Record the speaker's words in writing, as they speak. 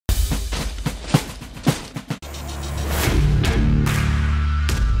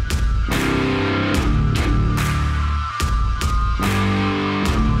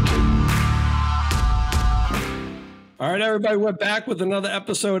right, everybody, we're back with another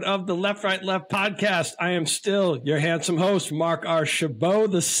episode of the Left, Right, Left podcast. I am still your handsome host, Mark R. Chabot,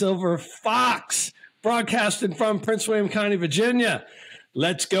 the Silver Fox, broadcasting from Prince William County, Virginia.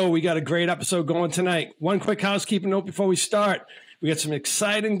 Let's go. We got a great episode going tonight. One quick housekeeping note before we start. We got some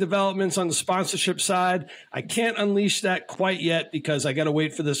exciting developments on the sponsorship side. I can't unleash that quite yet because I got to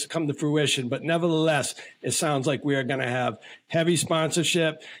wait for this to come to fruition. But nevertheless, it sounds like we are going to have heavy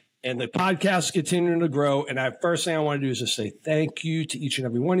sponsorship. And the podcast is continuing to grow. And first thing I want to do is just say thank you to each and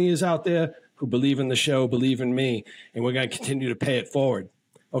every one of you out there who believe in the show, believe in me, and we're going to continue to pay it forward.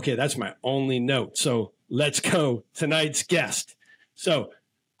 Okay, that's my only note. So let's go. Tonight's guest. So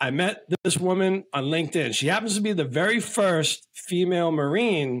I met this woman on LinkedIn. She happens to be the very first female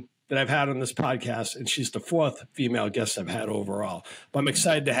Marine that I've had on this podcast, and she's the fourth female guest I've had overall. But I'm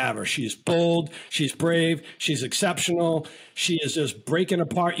excited to have her. She's bold, she's brave, she's exceptional. She is just breaking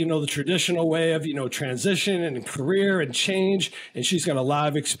apart, the traditional way of, transition and career and change. And she's got a lot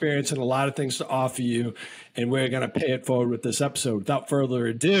of experience and a lot of things to offer you. And we're going to pay it forward with this episode. Without further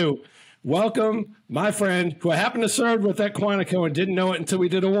ado, welcome my friend, who I happened to serve with at Quantico and didn't know it until we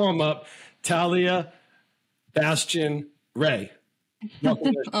did a warm-up, Talia Bastien Rhea.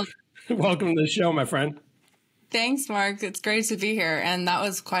 Welcome to the show, my friend. Thanks, Mark. It's great to be here. And that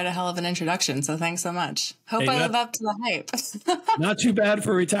was quite a hell of an introduction. So thanks so much. Hope I live up to the hype. Not too bad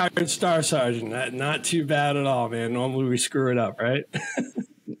for a retired Star Sergeant. Not too bad at all, man. Normally we screw it up, right?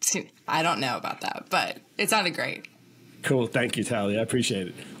 I don't know about that, but it sounded great. Cool. Thank you, Talia. I appreciate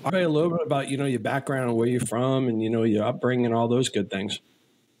it. All right, a little bit about, your background and where you're from and, your upbringing, all those good things.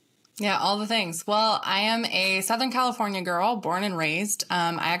 Yeah, all the things. Well, I am a Southern California girl, born and raised.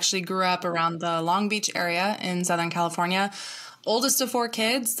 I actually grew up around the Long Beach area in Southern California. Oldest of four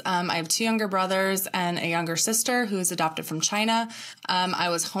kids. I have two younger brothers and a younger sister who's adopted from China. I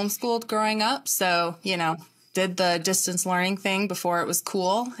was homeschooled growing up. So, did the distance learning thing before it was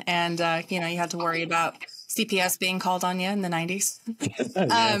cool. And, you had to worry about CPS being called on you in the 90s.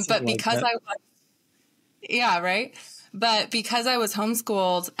 But because I was, yeah, right. But because I was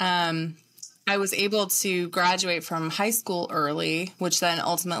homeschooled, I was able to graduate from high school early, which then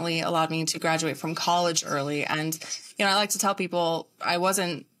ultimately allowed me to graduate from college early. And, I like to tell people I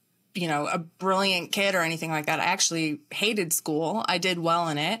wasn't, a brilliant kid or anything like that. I actually hated school. I did well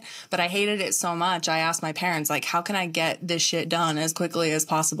in it, but I hated it so much. I asked my parents, how can I get this shit done as quickly as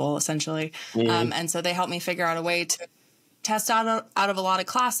possible, essentially? Mm-hmm. And so they helped me figure out a way to test out of a lot of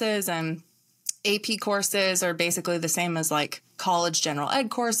classes, and AP courses are basically the same as college general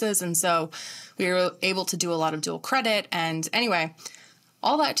ed courses. And so we were able to do a lot of dual credit. And anyway,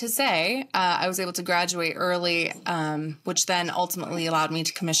 all that to say, I was able to graduate early, which then ultimately allowed me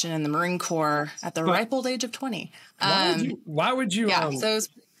to commission in the Marine Corps at the ripe old age of 20. Why would you? Yeah, so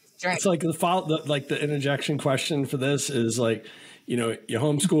it's like the interjection question for this is you're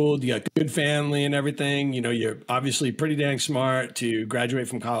homeschooled, you got good family and everything. You're obviously pretty dang smart to graduate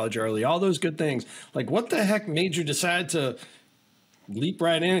from college early, all those good things. What the heck made you decide to leap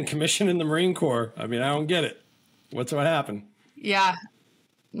right in and commission in the Marine Corps? I mean, I don't get it. What happened? Yeah.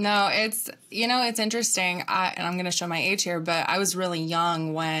 No, it's interesting. And I'm going to show my age here, but I was really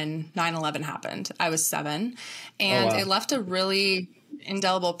young when 9/11 happened. I was 7, and It left a really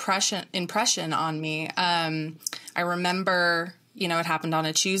indelible impression on me. I remember, it happened on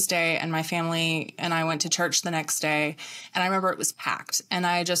a Tuesday, and my family and I went to church the next day, and I remember it was packed. And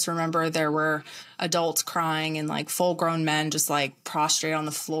I just remember there were adults crying and full grown men just prostrate on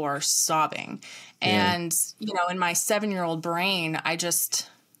the floor sobbing. Yeah. And, in my 7-year-old brain,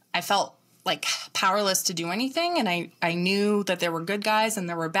 I felt powerless to do anything. And I knew that there were good guys and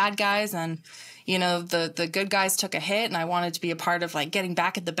there were bad guys, and the good guys took a hit, and I wanted to be a part of getting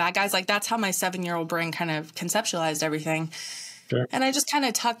back at the bad guys. That's how my 7-year-old brain kind of conceptualized everything. Sure. And I just kind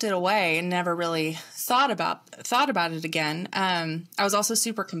of tucked it away and never really thought about it again. I was also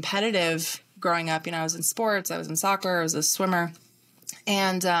super competitive growing up. I was in sports, I was in soccer, I was a swimmer,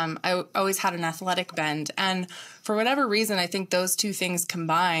 and I always had an athletic bend. And for whatever reason, I think those two things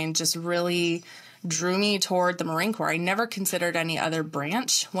combined just really drew me toward the Marine Corps. I never considered any other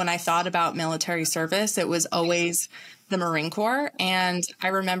branch. When I thought about military service, it was always the Marine Corps. And I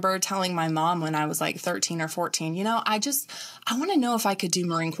remember telling my mom when I was 13 or 14, I want to know if I could do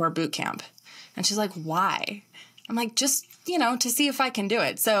Marine Corps boot camp. And she's like, why? I'm just, to see if I can do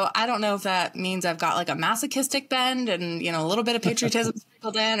it. So I don't know if that means I've got a masochistic bend and, a little bit of patriotism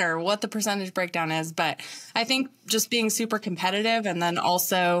sprinkled in, or what the percentage breakdown is. But I think just being super competitive, and then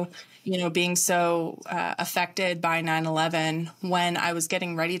also, being so affected by 9/11, when I was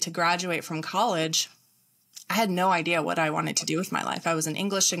getting ready to graduate from college, I had no idea what I wanted to do with my life. I was an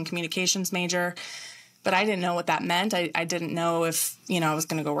English and communications major. but I didn't know what that meant. I didn't know if, I was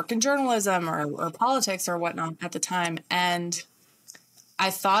going to go work in journalism or politics or whatnot at the time. And I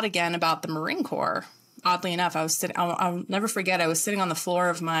thought again about the Marine Corps. Oddly enough, I'll never forget, I was sitting on the floor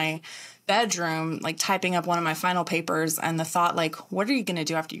of my bedroom, like typing up one of my final papers, and the thought, like, what are you going to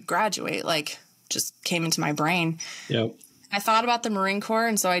do after you graduate? Like, just came into my brain. Yep. I thought about the Marine Corps,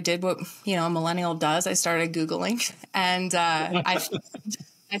 and so I did what, a millennial does. I started Googling, and I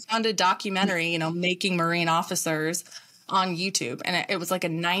found a documentary, making Marine officers on YouTube. And it was like a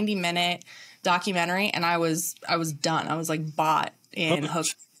 90-minute documentary, and I was done. I was like bought in hook,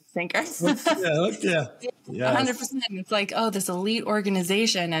 sinker. Yeah. 100%. It's like, oh, this elite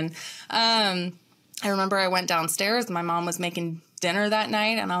organization. And I remember I went downstairs. My mom was making dinner that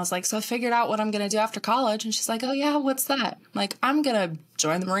night, and I was like, so I figured out what I'm going to do after college. And she's like, oh yeah, what's that? I'm like, I'm going to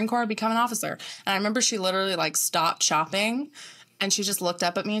join the Marine Corps and become an officer. And I remember she literally like stopped chopping, and she just looked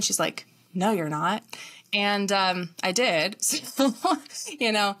up at me and she's like, no, you're not. And I did. So,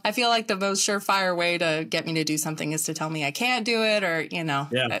 I feel like the most surefire way to get me to do something is to tell me I can't do it, or,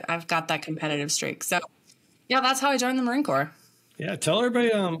 I've got that competitive streak. So, yeah, that's how I joined the Marine Corps. Yeah, tell everybody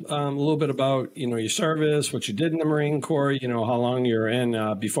a little bit about, your service, what you did in the Marine Corps, how long you're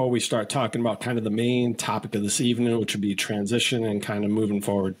in, before we start talking about kind of the main topic of this evening, which would be transition and kind of moving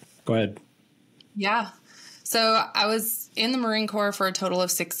forward. Go ahead. Yeah. So I was in the Marine Corps for a total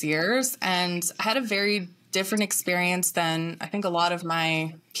of 6 years, and I had a very different experience than I think a lot of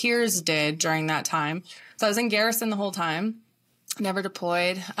my peers did during that time. So I was in garrison the whole time, never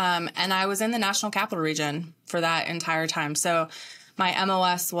deployed, and I was in the National Capital Region for that entire time. So my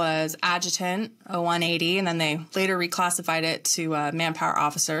MOS was adjutant, 0180, and then they later reclassified it to manpower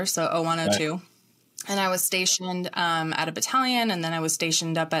officer, so 0102. Right. And I was stationed at a battalion, and then I was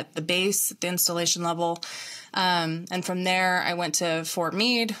stationed up at the base, at the installation level. And from there, I went to Fort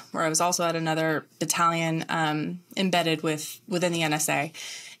Meade, where I was also at another battalion embedded within the NSA.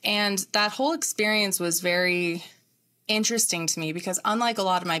 And that whole experience was very interesting to me because unlike a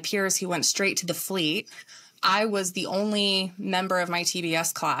lot of my peers who went straight to the fleet, I was the only member of my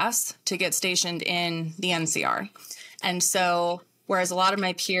TBS class to get stationed in the NCR. And so, whereas a lot of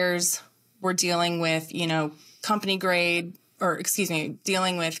my peers were dealing with, company grade,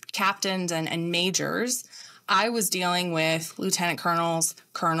 dealing with captains and majors, I was dealing with lieutenant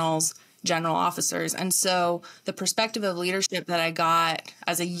colonels, general officers. And so the perspective of leadership that I got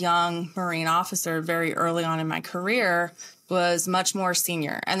as a young Marine officer very early on in my career was much more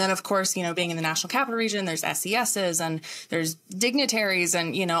senior. And then, of course, being in the National Capital Region, there's SESs and there's dignitaries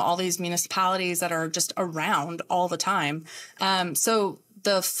and, all these municipalities that are just around all the time. So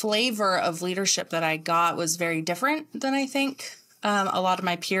the flavor of leadership that I got was very different than I think a lot of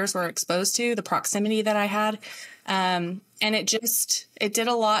my peers were exposed to, the proximity that I had. And it did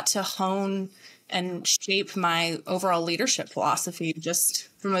a lot to hone and shape my overall leadership philosophy just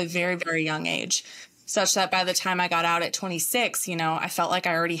from a very, very young age, such that by the time I got out at 26, I felt like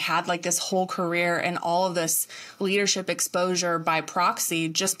I already had like this whole career and all of this leadership exposure by proxy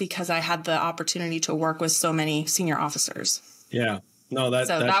just because I had the opportunity to work with so many senior officers. Yeah. No, that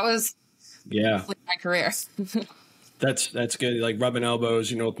was my career. That's good. Like rubbing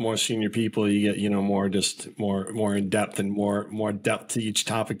elbows, with more senior people, you get, more in depth and more depth to each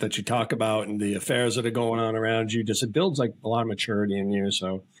topic that you talk about and the affairs that are going on around you. Just it builds like a lot of maturity in you.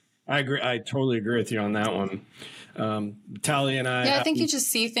 So I agree. I totally agree with you on that one. Talia and I. Yeah, I think you just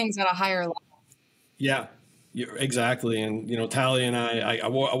see things at a higher level. Yeah. Exactly. And, Talia and I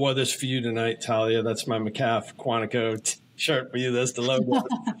wore this for you tonight, Talia. That's my McCaff Quantico shirt for you. That's the logo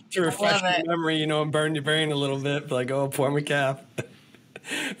to refresh your memory, and burn your brain a little bit. Like, oh, poor McCaff.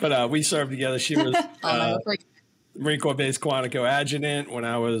 But we served together. She was Marine Corps base Quantico adjutant when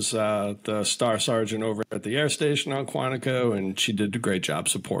I was the Star Sergeant over at the air station on Quantico, and she did a great job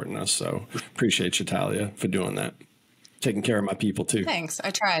supporting us. So appreciate you, Talia, for doing that. Taking care of my people, too. Thanks. I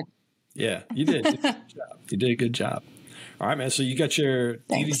tried. Yeah, you did. You did a good job. All right, man. So you got your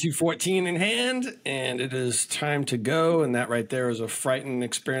DD-214 in hand, and it is time to go. And that right there is a frightening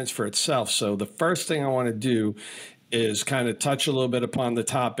experience for itself. So the first thing I want to do is kind of touch a little bit upon the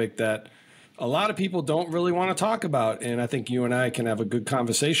topic that a lot of people don't really want to talk about. And I think you and I can have a good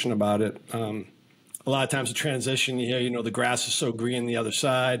conversation about it. A lot of times the transition, you hear, the grass is so green on the other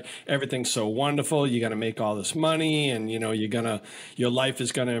side. Everything's so wonderful. You're going to make all this money and, your life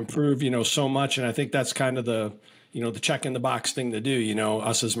is going to improve, so much. And I think that's kind of the check in the box thing to do.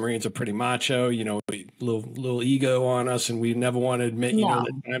 Us as Marines are pretty macho, little ego on us, and we never want to admit,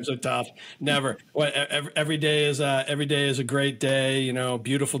 that times are tough. Never. Every day is a great day,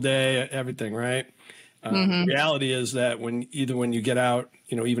 beautiful day, everything. Right. The reality is that when you get out,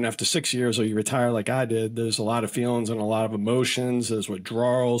 even after 6 years or you retire like I did, there's a lot of feelings and a lot of emotions. There's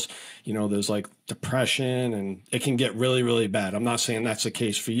withdrawals, there's like depression, and it can get really, really bad. I'm not saying that's the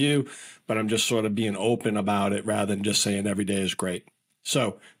case for you, but I'm just sort of being open about it rather than just saying every day is great.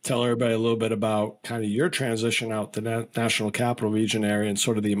 So tell everybody a little bit about kind of your transition out to the National Capital Region area and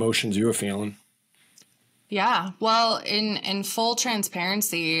sort of the emotions you were feeling. Yeah. Well, in full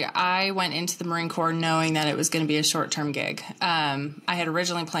transparency, I went into the Marine Corps knowing that it was going to be a short-term gig. I had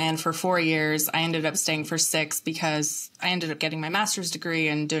originally planned for 4 years. I ended up staying for 6 because I ended up getting my master's degree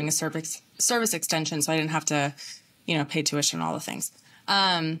and doing a service extension, so I didn't have to, pay tuition and all the things.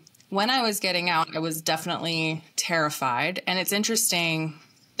 When I was getting out, I was definitely terrified. And it's interesting.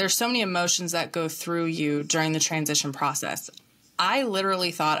 There's so many emotions that go through you during the transition process. I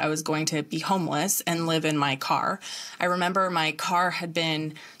literally thought I was going to be homeless and live in my car. I remember my car had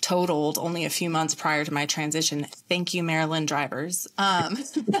been totaled only a few months prior to my transition. Thank you, Maryland drivers.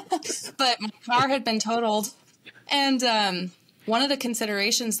 But my car had been totaled. And one of the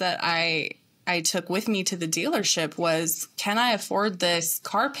considerations that I took with me to the dealership was, can I afford this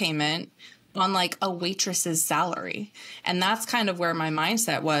car payment on like a waitress's salary? And that's kind of where my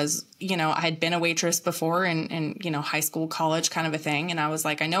mindset was. I had been a waitress before in high school, college kind of a thing. And I was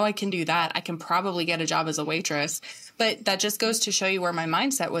like, I know I can do that. I can probably get a job as a waitress. But that just goes to show you where my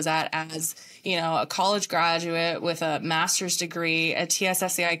mindset was at as, a college graduate with a master's degree, a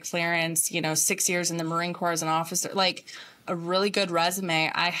TSSCI clearance, 6 years in the Marine Corps as an officer, like a really good resume.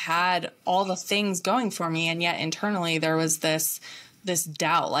 I had all the things going for me. And yet internally there was this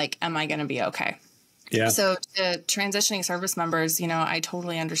doubt, like, am I going to be okay? Yeah. So transitioning service members, I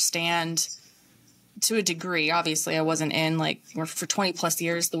totally understand to a degree. Obviously I wasn't in like for 20 plus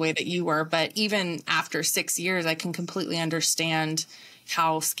years the way that you were, but even after 6 years, I can completely understand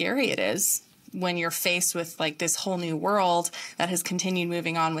how scary it is when you're faced with like this whole new world that has continued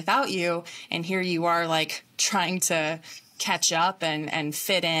moving on without you. And here you are like trying to catch up and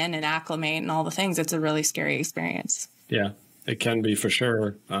fit in and acclimate and all the things. It's a really scary experience. Yeah. It can be for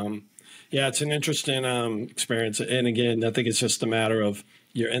sure. Yeah, it's an interesting experience. And again, I think it's just a matter of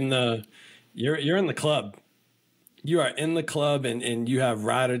you're in the club. You are in the club and you have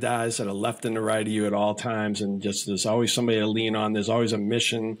ride or dies that are left and the right of you at all times. And just there's always somebody to lean on. There's always a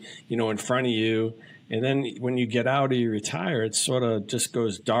mission, in front of you. And then when you get out or you retire, it sort of just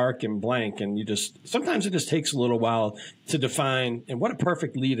goes dark and blank. And sometimes it just takes a little while to define. And what a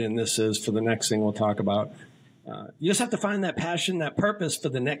perfect lead in this is for the next thing we'll talk about. You just have to find that passion, that purpose for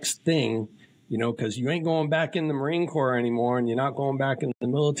the next thing, because you ain't going back in the Marine Corps anymore and you're not going back in the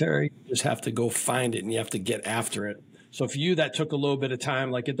military. You just have to go find it and you have to get after it. So for you, that took a little bit of time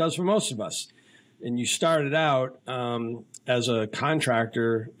like it does for most of us. And you started out as a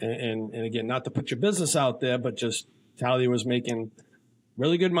contractor and again, not to put your business out there, but just Talia was making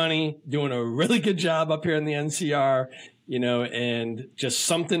really good money, doing a really good job up here in the NCR. And just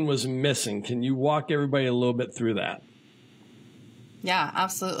something was missing. Can you walk everybody a little bit through that? Yeah,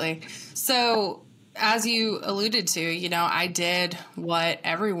 absolutely. So as you alluded to, I did what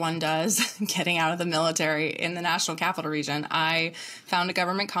everyone does getting out of the military in the National Capital Region. I found a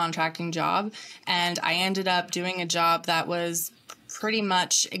government contracting job and I ended up doing a job that was pretty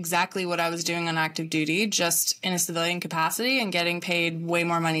much exactly what I was doing on active duty, just in a civilian capacity and getting paid way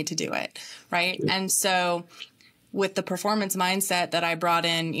more money to do it. Right. Sure. And so with the performance mindset that I brought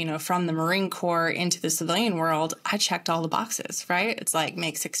in, from the Marine Corps into the civilian world, I checked all the boxes, right? It's like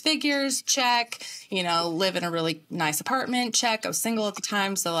make 6 figures, check, live in a really nice apartment, check. I was single at the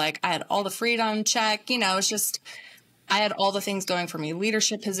time. So like I had all the freedom, check, it's just, I had all the things going for me,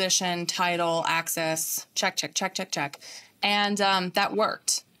 leadership position, title, access, check, check, check, check, check. And that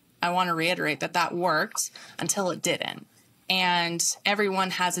worked. I want to reiterate that worked until it didn't. And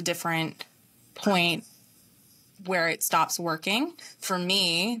everyone has a different point where it stops working. For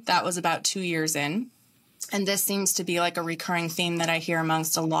me, that was about 2 years in. And this seems to be like a recurring theme that I hear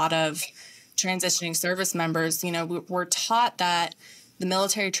amongst a lot of transitioning service members. We're taught that the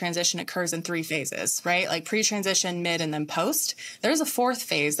military transition occurs in 3 phases, right? Like pre-transition, mid, and then post. There's a 4th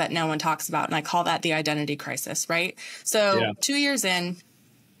phase that no one talks about, and I call that the identity crisis, right? So 2 years in,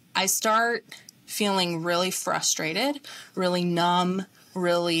 I start feeling really frustrated, really numb,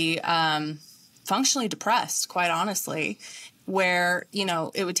 really functionally depressed, quite honestly, where,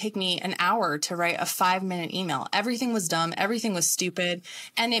 it would take me an hour to write a 5-minute email. Everything was dumb. Everything was stupid.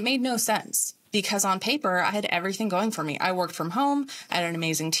 And it made no sense because on paper, I had everything going for me. I worked from home. I had an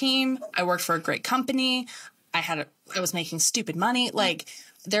amazing team. I worked for a great company. I was making stupid money. Like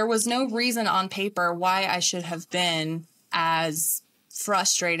there was no reason on paper why I should have been as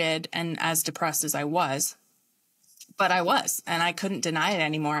frustrated and as depressed as I was. But I was, and I couldn't deny it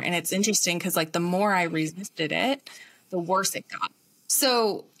anymore. And it's interesting because like the more I resisted it, the worse it got.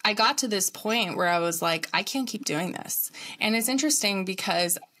 So I got to this point where I was like, I can't keep doing this. And it's interesting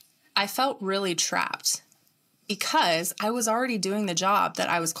because I felt really trapped because I was already doing the job that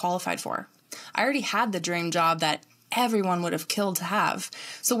I was qualified for. I already had the dream job that everyone would have killed to have.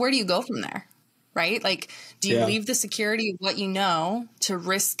 So where do you go from there? Right? Like, do you leave the security of what you know to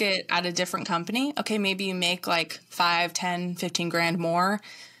risk it at a different company? Okay, maybe you make like 5, 10, 15 grand more.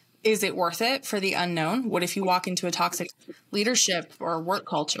 Is it worth it for the unknown? What if you walk into a toxic leadership or work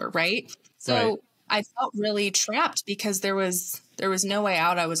culture, right? So I felt really trapped because there was no way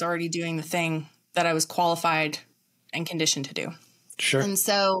out. I was already doing the thing that I was qualified and conditioned to do. Sure. And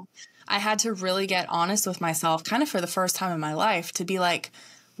so I had to really get honest with myself kind of for the first time in my life to be like,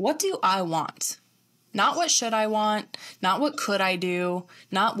 what do I want? Not what should I want, not what could I do,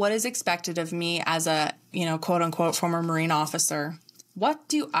 not what is expected of me as a, quote unquote, former Marine officer. What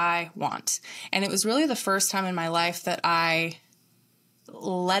do I want? And it was really the first time in my life that I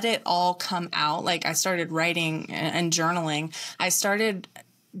let it all come out. Like I started writing and journaling. I started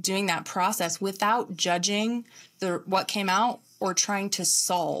doing that process without judging what came out or trying to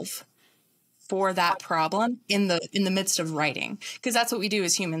solve for that problem in the midst of writing. Because that's what we do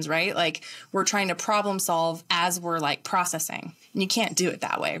as humans, right? Like we're trying to problem solve as we're like processing. And you can't do it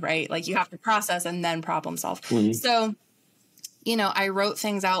that way, right? Like you have to process and then problem solve. Mm-hmm. So, I wrote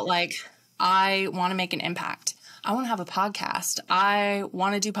things out like, I want to make an impact. I want to have a podcast. I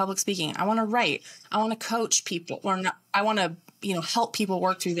want to do public speaking. I want to write. I want to coach people I want to, help people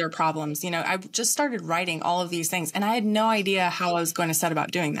work through their problems. I just started writing all of these things and I had no idea how I was going to set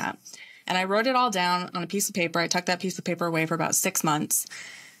about doing that. And I wrote it all down on a piece of paper. I tucked that piece of paper away for about 6 months.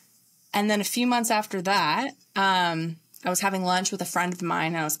 And then a few months after that, I was having lunch with a friend of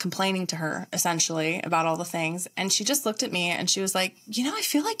mine. And I was complaining to her essentially about all the things. And she just looked at me and she was like, I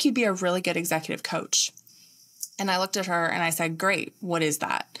feel like you'd be a really good executive coach. And I looked at her and I said, great. What is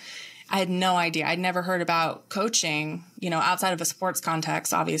that? I had no idea. I'd never heard about coaching, outside of a sports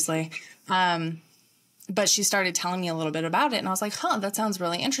context, obviously. But she started telling me a little bit about it. And I was like, that sounds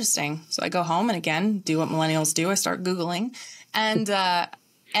really interesting. So I go home and again, do what millennials do. I start Googling. And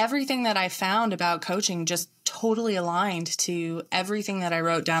everything that I found about coaching just totally aligned to everything that I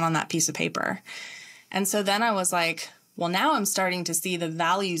wrote down on that piece of paper. And so then I was like, well, now I'm starting to see the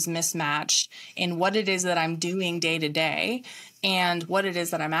values mismatch in what it is that I'm doing day to day and what it is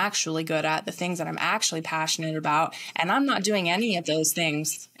that I'm actually good at, the things that I'm actually passionate about. And I'm not doing any of those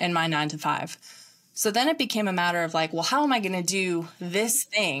things in my 9 to 5. So then it became a matter of like, well, how am I going to do this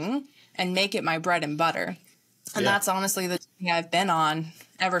thing and make it my bread and butter? And that's honestly the thing I've been on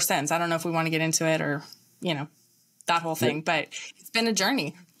ever since. I don't know if we want to get into it or, that whole thing, but it's been a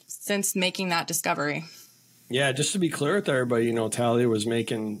journey since making that discovery. Yeah, just to be clear with everybody, Talia was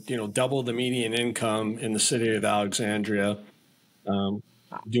making, double the median income in the city of Alexandria,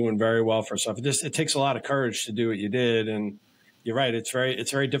 doing very well for herself. It takes a lot of courage to do what you did. And you're right. It's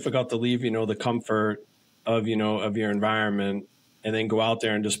very difficult to leave, the comfort of your environment and then go out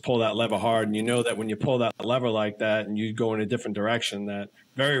there and just pull that lever hard. And that when you pull that lever like that and you go in a different direction, that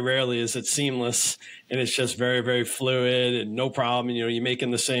very rarely is it seamless and it's just very, very fluid and no problem. You're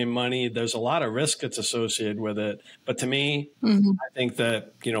making the same money. There's a lot of risk that's associated with it. But to me, I think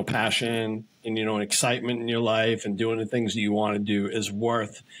that, passion and, and excitement in your life and doing the things that you want to do is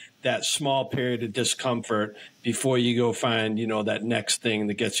worth that small period of discomfort before you go find, that next thing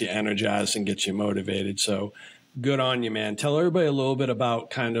that gets you energized and gets you motivated. So good on you, man. Tell everybody a little bit about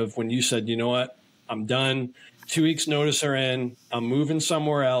kind of when you said, what, I'm done. 2 weeks notice are in, I'm moving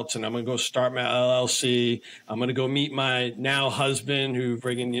somewhere else and I'm going to go start my LLC. I'm going to go meet my now husband who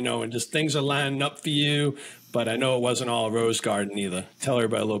friggin', and just things are lining up for you. But I know it wasn't all a rose garden either. Tell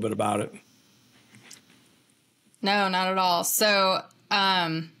everybody a little bit about it. No, not at all. So,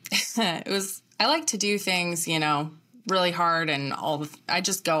 I like to do things, really hard and I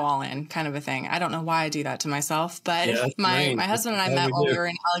just go all in kind of a thing. I don't know why I do that to myself, but my husband and I met while we were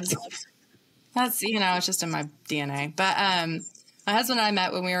in Alexandria. That's, it's just in my DNA. But my husband and I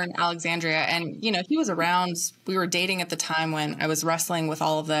met when we were in Alexandria and, he was around. We were dating at the time when I was wrestling with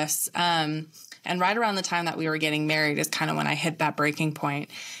all of this. And right around the time that we were getting married is kind of when I hit that breaking point.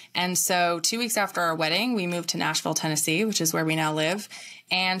 And so 2 weeks after our wedding, we moved to Nashville, Tennessee, which is where we now live.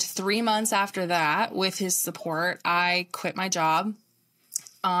 And 3 months after that, with his support, I quit my job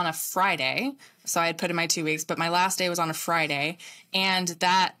on a Friday. So I had put in my 2 weeks, but my last day was on a Friday. And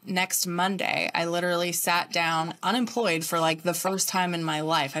that next Monday, I literally sat down unemployed for like the first time in my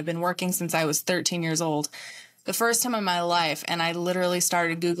life. I've been working since I was 13 years old. the first time in my life. And I literally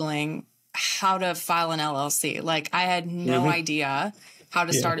started Googling how to file an LLC. Like I had no idea how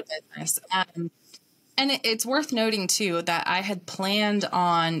to start a business. And it's worth noting, too, that I had planned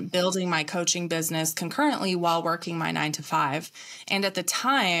on building my coaching business concurrently while working my 9 to 5. And at the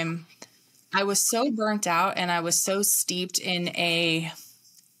time, I was so burnt out and I was so steeped in a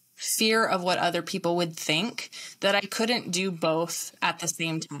fear of what other people would think that I couldn't do both at the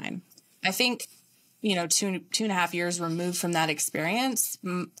same time. I think, you know, 2.5 years removed from that experience,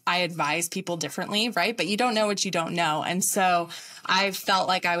 I advise people differently, right? But you don't know what you don't know. And so I felt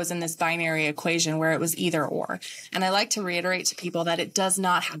like I was in this binary equation where it was either or. And I like to reiterate to people that it does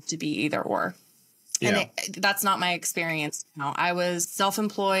not have to be either or. Yeah. And that's not my experience now. I was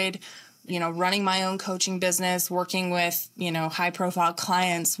self-employed, you know, running my own coaching business, working with, you know, high profile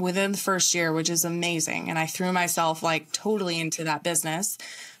clients within the first year, which is amazing. And I threw myself like totally into that business.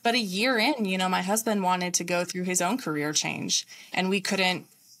 But a year in, you know, my husband wanted to go through his own career change and we couldn't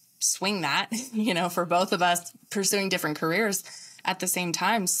swing that, you know, for both of us pursuing different careers at the same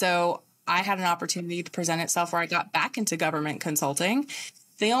time. So I had an opportunity to present itself where I got back into government consulting.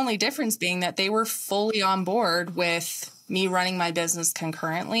 The only difference being that they were fully on board with me running my business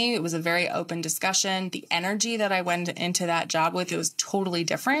concurrently. It was a very open discussion. The energy that I went into that job with, it was totally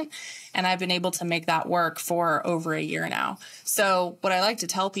different. And I've been able to make that work for over a year now. So what I like to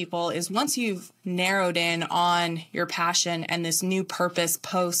tell people is once you've narrowed in on your passion and this new purpose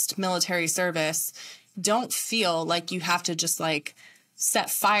post-military service, don't feel like you have to just like set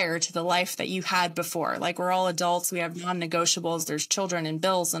fire to the life that you had before. Like we're all adults, we have non-negotiables, there's children and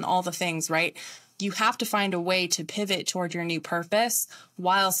bills and all the things, right? You have to find a way to pivot toward your new purpose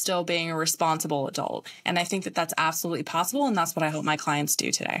while still being a responsible adult. And I think that that's absolutely possible. And that's what I hope my clients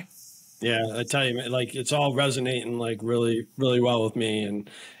do today. Yeah, I tell you, like it's all resonating like really, really well with me. And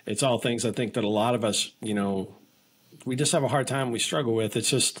it's all things I think that a lot of us, you know, we just have a hard time, we struggle with.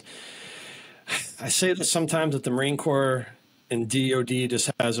 It's just, I say that sometimes that the Marine Corps and DOD just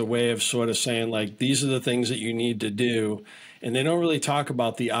has a way of sort of saying like, these are the things that you need to do. And they don't really talk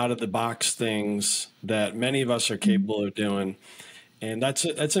about the out of the box things that many of us are capable of doing. And that's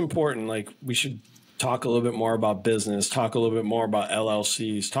important. Like we should talk a little bit more about business, talk a little bit more about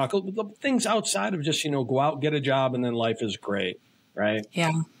LLCs, talk things outside of just, you know, go out, get a job, and then life is great. Right.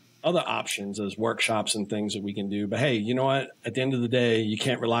 Yeah. Other options as workshops and things that we can do. But hey, you know what? At the end of the day, you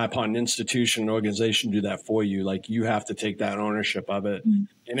can't rely upon an institution, an organization to do that for you. Like you have to take that ownership of it. Mm-hmm.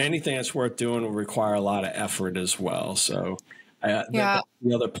 And anything that's worth doing will require a lot of effort as well. So the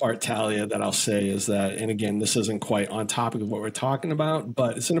other part, Talia, that I'll say is that, and again, this isn't quite on topic of what we're talking about,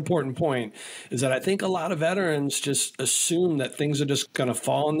 but it's an important point, is that I think a lot of veterans just assume that things are just going to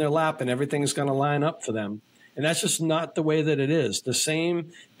fall in their lap and everything's going to line up for them. And that's just not the way that it is. The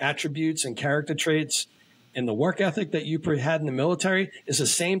same attributes and character traits and the work ethic that you had in the military is the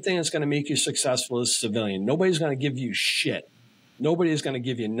same thing that's going to make you successful as a civilian. Nobody's going to give you shit. Nobody is going to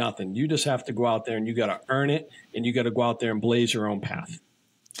give you nothing. You just have to go out there and you got to earn it, and you got to go out there and blaze your own path.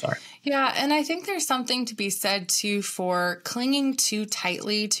 Sorry. Yeah. And I think there's something to be said too for clinging too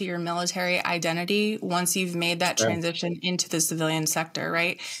tightly to your military identity once you've made that transition into the civilian sector,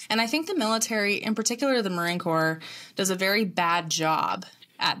 right? And I think the military, in particular the Marine Corps, does a very bad job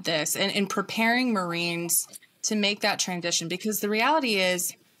at this and in preparing Marines to make that transition, because the reality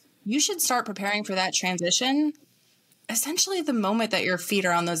is you should start preparing for that transition essentially the moment that your feet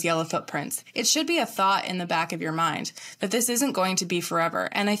are on those yellow footprints. It should be a thought in the back of your mind that this isn't going to be forever.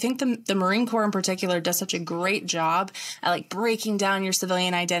 And I think the Marine Corps in particular does such a great job at like breaking down your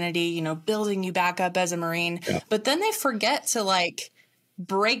civilian identity, you know, building you back up as a Marine. Yeah. But then they forget to like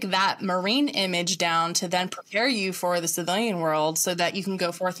break that Marine image down to then prepare you for the civilian world so that you can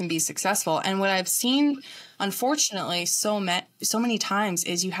go forth and be successful. And what I've seen, unfortunately, so many times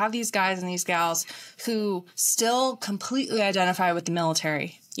is you have these guys and these gals who still completely identify with the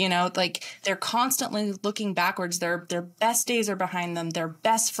military. You know, like they're constantly looking backwards. Their best days are behind them. Their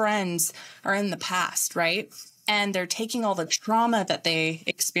best friends are in the past, right? And they're taking all the trauma that they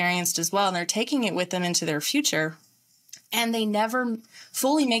experienced as well, and they're taking it with them into their future. And they never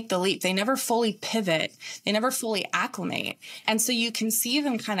fully make the leap. They never fully pivot. They never fully acclimate. And so you can see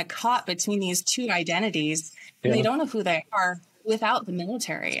them kind of caught between these two identities, and they don't know who they are without the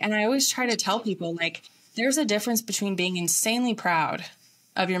military. And I always try to tell people, like, there's a difference between being insanely proud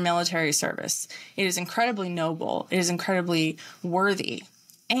of your military service. It is incredibly noble. It is incredibly worthy.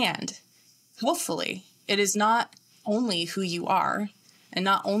 And hopefully it is not only who you are and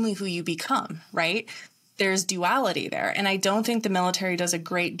not only who you become, right? there's duality there. And I don't think the military does a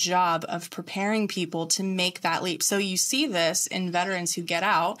great job of preparing people to make that leap. So you see this in veterans who get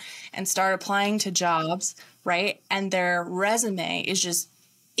out and start applying to jobs, right? And their resume is just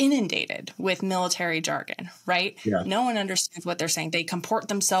inundated with military jargon, right? Yeah. No one understands what they're saying. They comport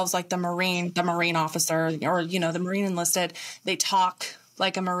themselves like the Marine officer, or, the Marine enlisted. They talk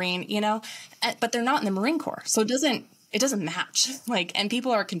like a Marine, but they're not in the Marine Corps. So it doesn't match. And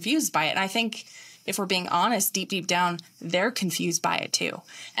people are confused by it. And I think if we're being honest, deep down, they're confused by it too.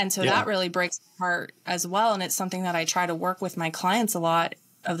 And so that really breaks my heart as well. And it's something that I try to work with my clients a lot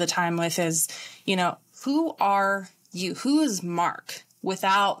of the time with is, who are you? Who is Mark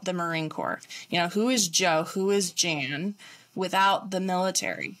without the Marine Corps? Who is Joe? Who is Jan without the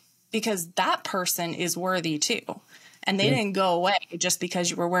military? Because that person is worthy too. And they didn't go away just because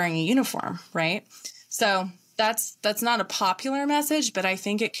you were wearing a uniform, right? So that's not a popular message, but I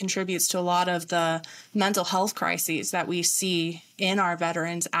think it contributes to a lot of the mental health crises that we see in our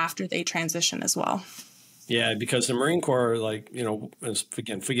veterans after they transition as well. Yeah, because the Marine Corps,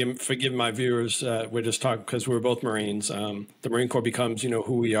 again, forgive my viewers, we're just talking because we're both Marines. The Marine Corps becomes,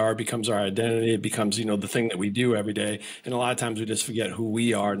 who we are, becomes our identity. It becomes, the thing that we do every day. And a lot of times we just forget who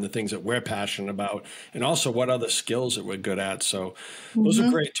we are and the things that we're passionate about, and also what other skills that we're good at. So those are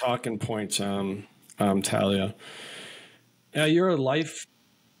great talking points, Talia. You're a life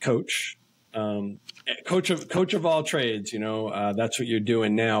coach. Coach of all trades, that's what you're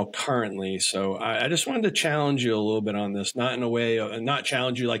doing now currently. So I just wanted to challenge you a little bit on this, not in a way, not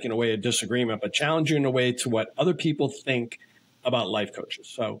challenge you like in a way of disagreement, but challenge you in a way to what other people think about life coaches.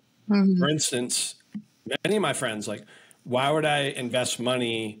 So for instance, many of my friends, why would I invest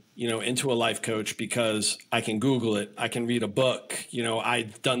money, into a life coach? Because I can Google it. I can read a book.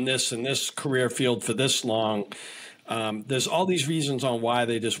 I've done this in this career field for this long. There's all these reasons on why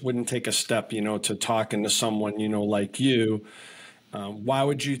they just wouldn't take a step, to talking to someone, like you. Why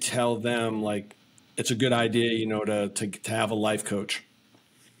would you tell them it's a good idea, to have a life coach?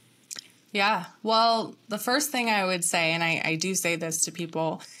 Yeah. Well, the first thing I would say, and I do say this to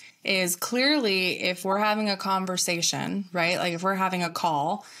people, is clearly if we're having a conversation, right? If we're having a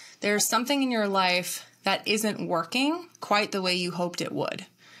call, there's something in your life that isn't working quite the way you hoped it would,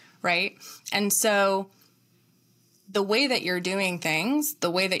 right? And so the way that you're doing things, the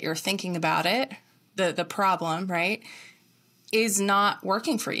way that you're thinking about it, the problem, right, is not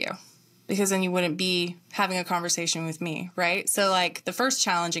working for you, because then you wouldn't be having a conversation with me, right? So the first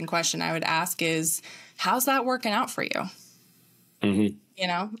challenging question I would ask is, how's that working out for you?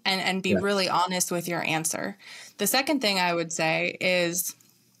 And be really honest with your answer. The second thing I would say is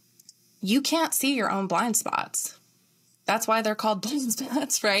you can't see your own blind spots. That's why they're called blind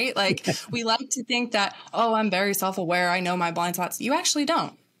spots, right? We like to think that, oh, I'm very self-aware, I know my blind spots. You actually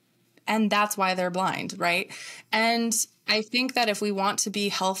don't. And that's why they're blind, right? And I think that if we want to be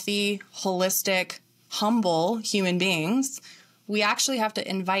healthy, holistic, humble human beings, we actually have to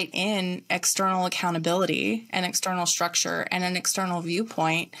invite in external accountability and external structure and an external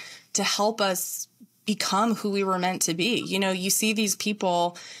viewpoint to help us become who we were meant to be. You see these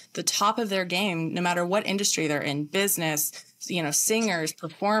people, the top of their game, no matter what industry they're in, business, singers,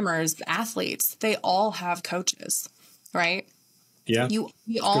 performers, athletes, they all have coaches, right? Yeah.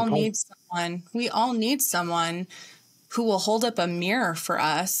 We all need someone who will hold up a mirror for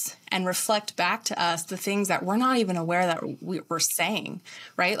us and reflect back to us the things that we're not even aware that we're saying,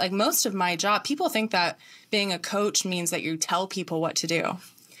 right? Most of my job, people think that being a coach means that you tell people what to do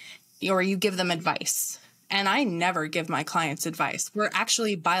or you give them advice. And I never give my clients advice. We're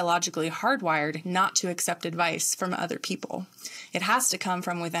actually biologically hardwired not to accept advice from other people. It has to come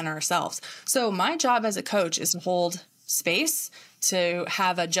from within ourselves. So my job as a coach is to hold space, to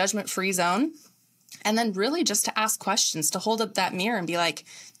have a judgment-free zone, and then really just to ask questions, to hold up that mirror and be like,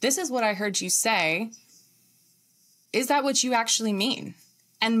 this is what I heard you say. Is that what you actually mean?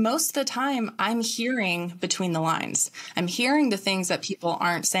 And most of the time, I'm hearing between the lines. I'm hearing the things that people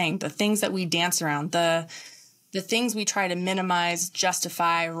aren't saying, the things that we dance around, the things we try to minimize,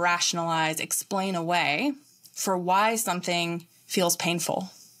 justify, rationalize, explain away for why something feels painful.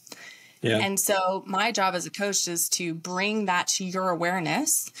 Yeah. And so my job as a coach is to bring that to your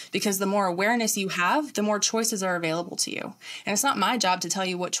awareness, because the more awareness you have, the more choices are available to you. And it's not my job to tell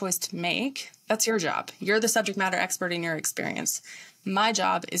you what choice to make. That's your job. You're the subject matter expert in your experience. My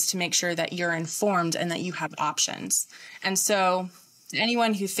job is to make sure that you're informed and that you have options. And so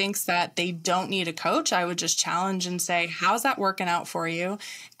anyone who thinks that they don't need a coach, I would just challenge and say, how's that working out for you?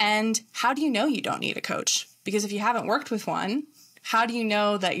 And how do you know you don't need a coach? Because if you haven't worked with one, how do you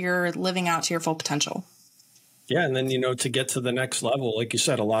know that you're living out to your full potential? Yeah. And then, to get to the next level, like you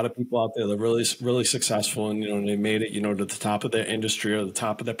said, a lot of people out there that are really, really successful and, they made it, to the top of their industry or the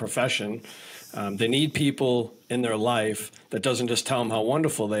top of their profession. They need people in their life that doesn't just tell them how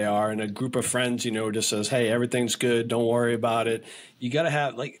wonderful they are. And a group of friends, just says, hey, everything's good. Don't worry about it. You got to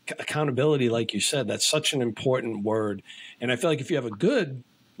have like accountability, like you said. That's such an important word. And I feel like if you have a good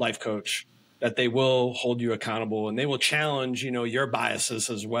life coach, that they will hold you accountable and they will challenge, your biases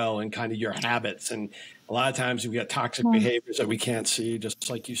as well and kind of your habits. And a lot of times we got toxic behaviors that we can't see, just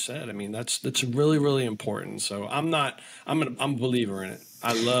like you said. I mean, that's really, really important. So I'm a believer in it.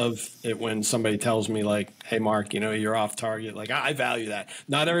 I love it when somebody tells me like, hey, Mark, you're off target. Like I value that.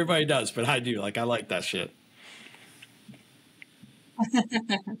 Not everybody does, but I do. Like, I like that shit.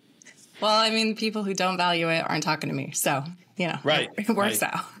 Well, I mean, people who don't value it aren't talking to me. So, right. It works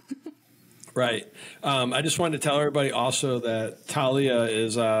out. Right. I just wanted to tell everybody also that Talia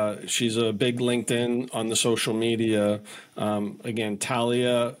is, she's a big LinkedIn on the social media. Again,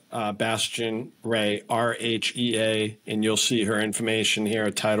 Talia Bastien Rhea, Rhea, and you'll see her information here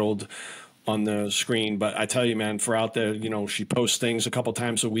titled on the screen. But I tell you, man, for out there, she posts things a couple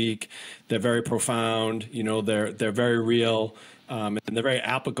times a week. They're very profound. They're very real. And they're very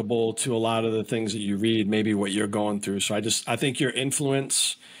applicable to a lot of the things that you read, maybe what you're going through. So I think your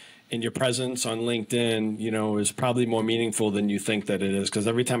influence and your presence on LinkedIn, is probably more meaningful than you think that it is. Because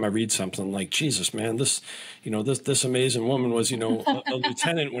every time I read something, I'm like, Jesus, man, this amazing woman was, a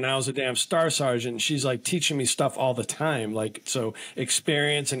lieutenant when I was a damn star sergeant. She's like teaching me stuff all the time. Like, so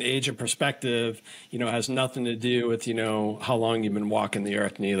experience and age and perspective, has nothing to do with, how long you've been walking the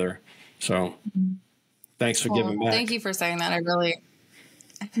earth neither. So thanks for giving back. Thank you for saying that. I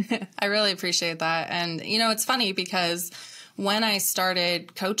really appreciate that. And, it's funny because when I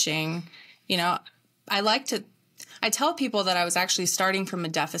started coaching, I tell people that I was actually starting from a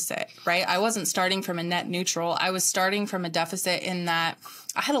deficit, right? I wasn't starting from a net neutral. I was starting from a deficit in that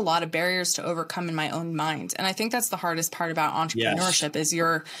I had a lot of barriers to overcome in my own mind. And I think that's the hardest part about entrepreneurship is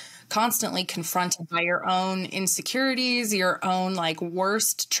you're constantly confronted by your own insecurities, your own like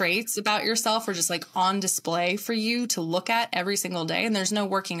worst traits about yourself are just like on display for you to look at every single day. And there's no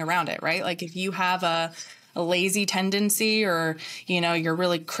working around it, right? Like if you have a lazy tendency or, you're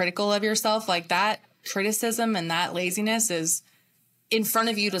really critical of yourself, like that criticism and that laziness is in front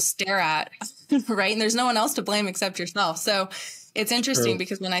of you to stare at, right? And there's no one else to blame except yourself. So it's interesting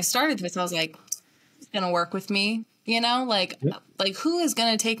because when I started this, I was like, it's going to work with me, like who is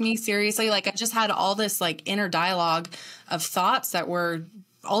going to take me seriously? Like I just had all this like inner dialogue of thoughts that were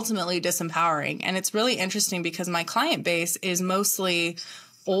ultimately disempowering. And it's really interesting because my client base is mostly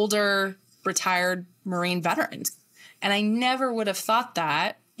older, retired Marine veterans. And I never would have thought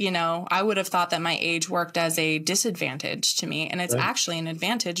that, I would have thought that my age worked as a disadvantage to me. And it's actually an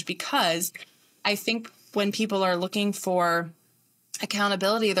advantage because I think when people are looking for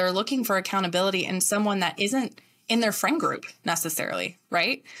accountability, they're looking for accountability in someone that isn't in their friend group necessarily,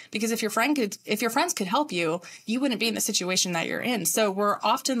 right? Because if your friends could help you, you wouldn't be in the situation that you're in. So we're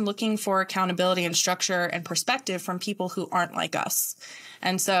often looking for accountability and structure and perspective from people who aren't like us.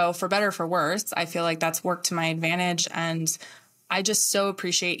 And so for better or for worse, I feel like that's worked to my advantage. And I just so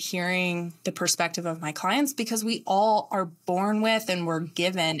appreciate hearing the perspective of my clients because we all are born with and we're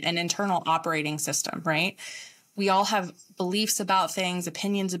given an internal operating system, right? We all have beliefs about things,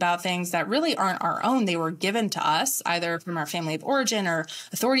 opinions about things that really aren't our own. They were given to us either from our family of origin or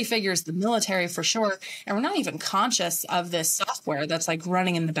authority figures, the military for sure. And we're not even conscious of this software that's like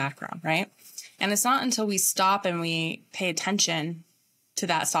running in the background, right? And it's not until we stop and we pay attention to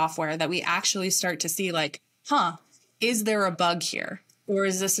that software that we actually start to see like, is there a bug here? Or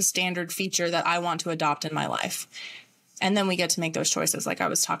is this a standard feature that I want to adopt in my life? And then we get to make those choices like I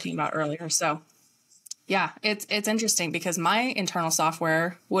was talking about earlier. So yeah, it's interesting because my internal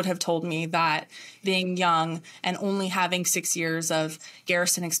software would have told me that being young and only having 6 years of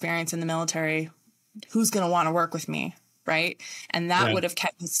garrison experience in the military, who's going to want to work with me, right? And that would have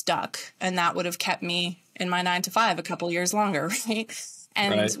kept me stuck. And that would have kept me in my 9 to 5 a couple years longer, right?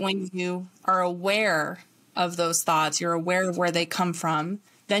 And when you are aware of those thoughts, you're aware of where they come from,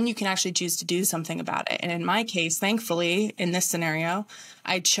 then you can actually choose to do something about it. And in my case, thankfully, in this scenario,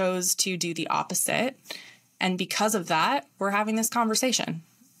 I chose to do the opposite. And because of that, we're having this conversation.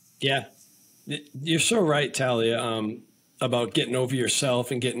 Yeah, you're so right, Talia, about getting over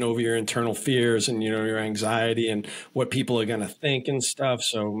yourself and getting over your internal fears and, your anxiety and what people are going to think and stuff.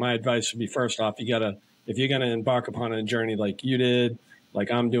 So my advice would be, first off, if you're going to embark upon a journey like you did, like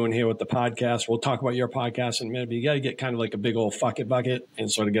I'm doing here with the podcast, we'll talk about your podcast in a minute, but you got to get kind of like a big old fuck it bucket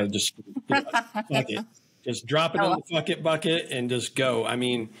and sort of got to just fuck it. Just drop it in the fuck it bucket and just go. I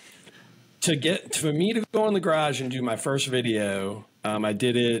mean, for me to go in the garage and do my first video, I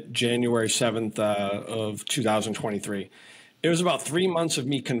did it January 7th of 2023. It was about 3 months of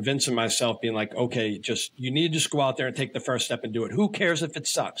me convincing myself, being like, okay, you need to just go out there and take the first step and do it. Who cares if it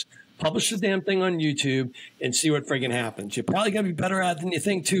sucks? Publish the damn thing on YouTube and see what friggin' happens. You're probably going to be better at it than you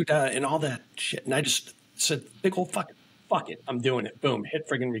think too, and all that shit. And I just said, big old fuck it. I'm doing it. Boom, hit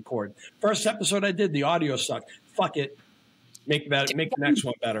friggin' record. First episode I did, the audio sucked. Fuck it. Make the next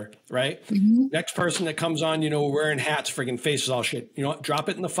one better, right? Mm-hmm. Next person that comes on, wearing hats, friggin' faces, all shit. Drop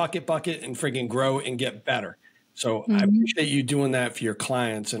it in the fuck it bucket and friggin' grow and get better. So I appreciate you doing that for your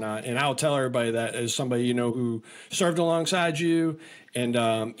clients, and I'll tell everybody that as somebody who served alongside you and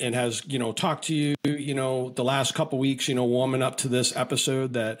has talked to you the last couple of weeks warming up to this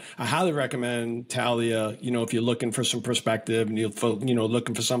episode, that I highly recommend Talia. If you're looking for some perspective and you're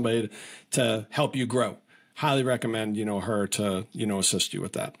looking for somebody to help you grow, highly recommend her to assist you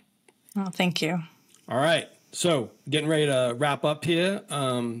with that. Oh, thank you. All right, so getting ready to wrap up here.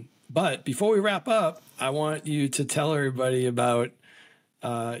 But before we wrap up, I want you to tell everybody about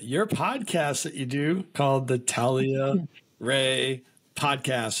your podcast that you do called the Talia Rhea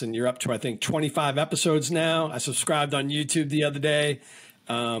Podcast. And you're up to, I think, 25 episodes now. I subscribed on YouTube the other day.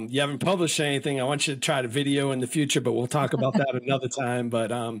 You haven't published anything. I want you to try to video in the future, but we'll talk about that another time.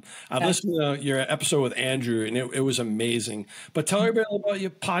 But I've listened to your episode with Andrew, and it was amazing. But tell everybody about your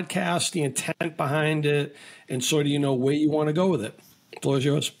podcast, the intent behind it, and sort of, where you want to go with it. The floor is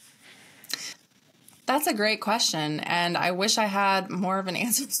yours. That's a great question, and I wish I had more of an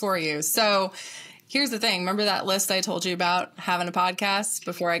answer for you. So here's the thing. Remember that list I told you about having a podcast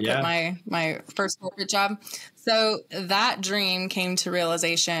before I quit my first corporate job? So that dream came to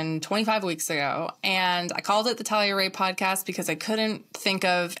realization 25 weeks ago, and I called it the Talia Rhea Podcast because I couldn't think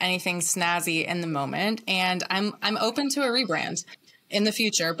of anything snazzy in the moment, and I'm open to a rebrand in the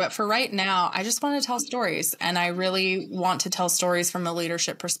future. But for right now, I just want to tell stories, and I really want to tell stories from a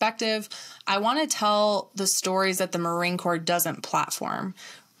leadership perspective. I want to tell the stories that the Marine Corps doesn't platform.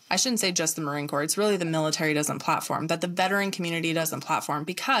 I shouldn't say just the Marine Corps. It's really the military doesn't platform, that the veteran community doesn't platform.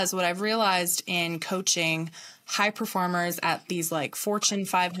 Because what I've realized in coaching high performers at these like Fortune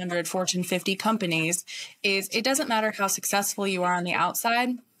 500, Fortune 50 companies is it doesn't matter how successful you are on the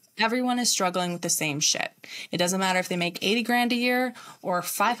outside. Everyone is struggling with the same shit. It doesn't matter if they make 80 grand a year or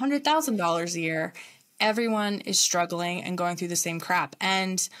 $500,000 a year. Everyone is struggling and going through the same crap.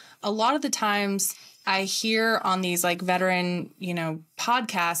 And a lot of the times I hear on these like veteran,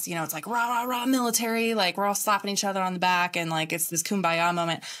 podcasts, it's like rah, rah, rah, military, like we're all slapping each other on the back and like it's this kumbaya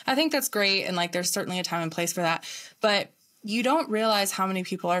moment. I think that's great. And like there's certainly a time and place for that. But you don't realize how many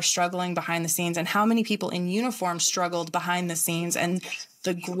people are struggling behind the scenes and how many people in uniform struggled behind the scenes and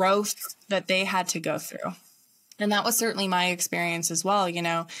the growth that they had to go through. And that was certainly my experience as well.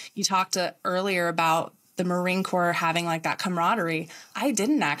 You talked earlier about the Marine Corps having like that camaraderie. I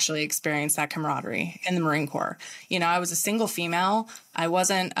didn't actually experience that camaraderie in the Marine Corps. I was a single female. I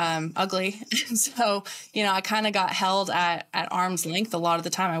wasn't ugly. So, I kind of got held at arm's length a lot of the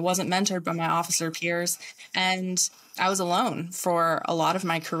time. I wasn't mentored by my officer peers, and I was alone for a lot of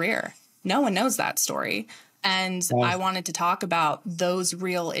my career. No one knows that story. And I wanted to talk about those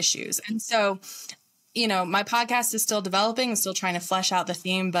real issues. And so, my podcast is still developing and still trying to flesh out the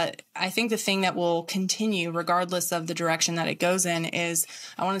theme. But I think the thing that will continue regardless of the direction that it goes in is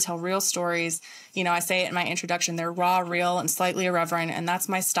I want to tell real stories. I say it in my introduction, they're raw, real, and slightly irreverent. And that's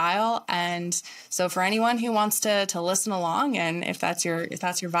my style. And so for anyone who wants to listen along, and if that's your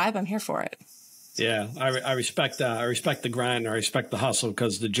vibe, I'm here for it. Yeah, I respect that. I respect the grind. I respect the hustle,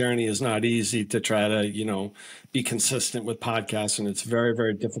 because the journey is not easy to try to, be consistent with podcasts. And it's a very,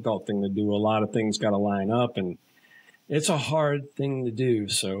 very difficult thing to do. A lot of things got to line up, and it's a hard thing to do.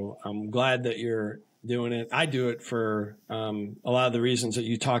 So I'm glad that you're doing it. I do it for a lot of the reasons that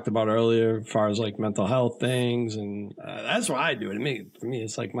you talked about earlier, as far as like mental health things. And that's why I do it. For me,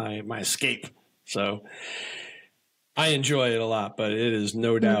 it's like my escape. So I enjoy it a lot, but it is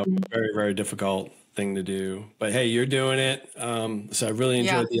no doubt a very, very difficult thing to do. But hey, you're doing it. So I really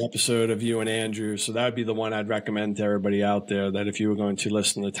enjoyed the episode of you and Andrew. So that would be the one I'd recommend to everybody out there, that if you were going to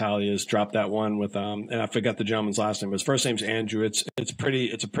listen to Talia's, drop that one with and I forgot the gentleman's last name, but his first name's Andrew. It's a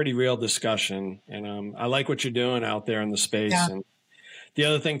pretty real discussion. And I like what you're doing out there in the space. Yeah. And the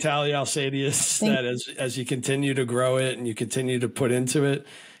other thing, Talia, I'll say to you is that as you continue to grow it and you continue to put into it,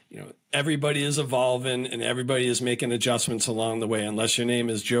 everybody is evolving and everybody is making adjustments along the way. Unless your name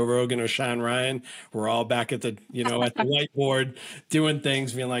is Joe Rogan or Sean Ryan, we're all back at the, at the whiteboard doing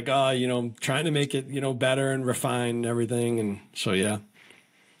things, being like, trying to make it, better and refine and everything. And so, yeah,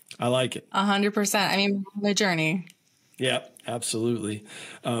 I like it. 100%. I mean, the journey. Yeah, Absolutely.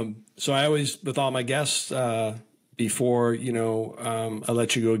 So I always, with all my guests, before, I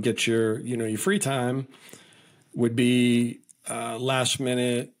let you go get your free time, would be last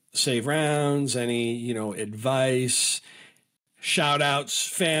minute save rounds, any, advice, shout outs,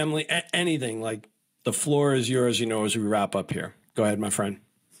 family, anything. Like, the floor is yours, as we wrap up here. Go ahead, my friend.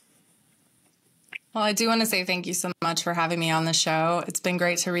 Well, I do want to say thank you so much for having me on the show. It's been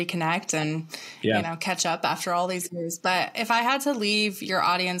great to reconnect and, catch up after all these years. But if I had to leave your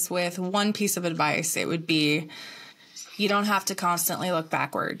audience with one piece of advice, it would be, you don't have to constantly look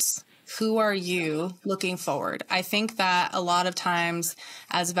backwards. Who are you looking forward? I think that a lot of times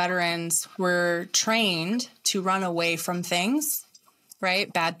as veterans, we're trained to run away from things,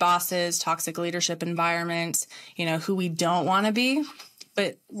 right? Bad bosses, toxic leadership environments, who we don't want to be.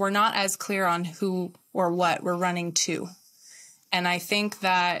 But we're not as clear on who or what we're running to. And I think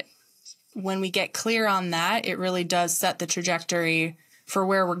that when we get clear on that, it really does set the trajectory for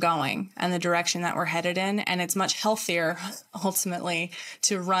where we're going and the direction that we're headed in. And it's much healthier, ultimately,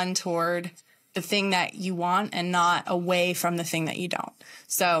 to run toward the thing that you want and not away from the thing that you don't.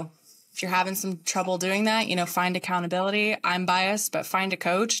 So if you're having some trouble doing that, find accountability. I'm biased, but find a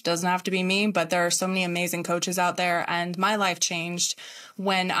coach. Doesn't have to be me, but there are so many amazing coaches out there. And my life changed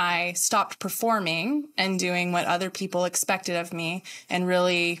when I stopped performing and doing what other people expected of me and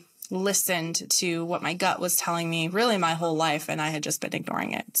really listened to what my gut was telling me really my whole life. And I had just been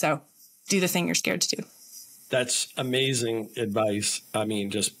ignoring it. So do the thing you're scared to do. That's amazing advice. I mean,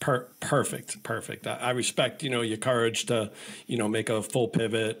 just perfect. I respect, your courage to, make a full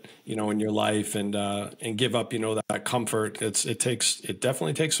pivot, in your life and give up, that comfort. It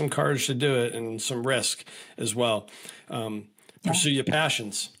definitely takes some courage to do it and some risk as well. Pursue your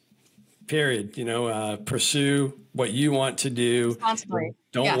passions, period. Pursue what you want to do. Responsibly.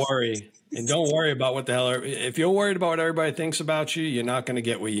 Don't worry. And don't worry about what the hell, if you're worried about what everybody thinks about you, you're not going to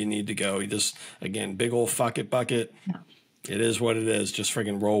get where you need to go. You just, again, big old fuck it bucket. No. It is what it is. Just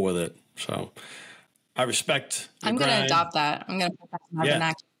friggin' roll with it. So I respect your I'm going to adopt that. I'm going to put that in my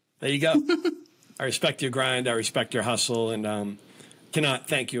vernacular. There you go. I respect your grind. I respect your hustle. And cannot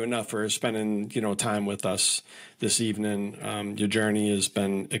thank you enough for spending, time with us this evening. Your journey has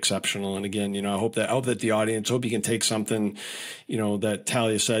been exceptional. And again, I hope that the audience, hope you can take something, that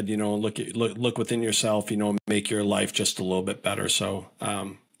Talia said, look within yourself, make your life just a little bit better. So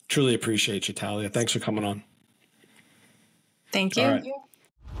truly appreciate you, Talia. Thanks for coming on. Thank you.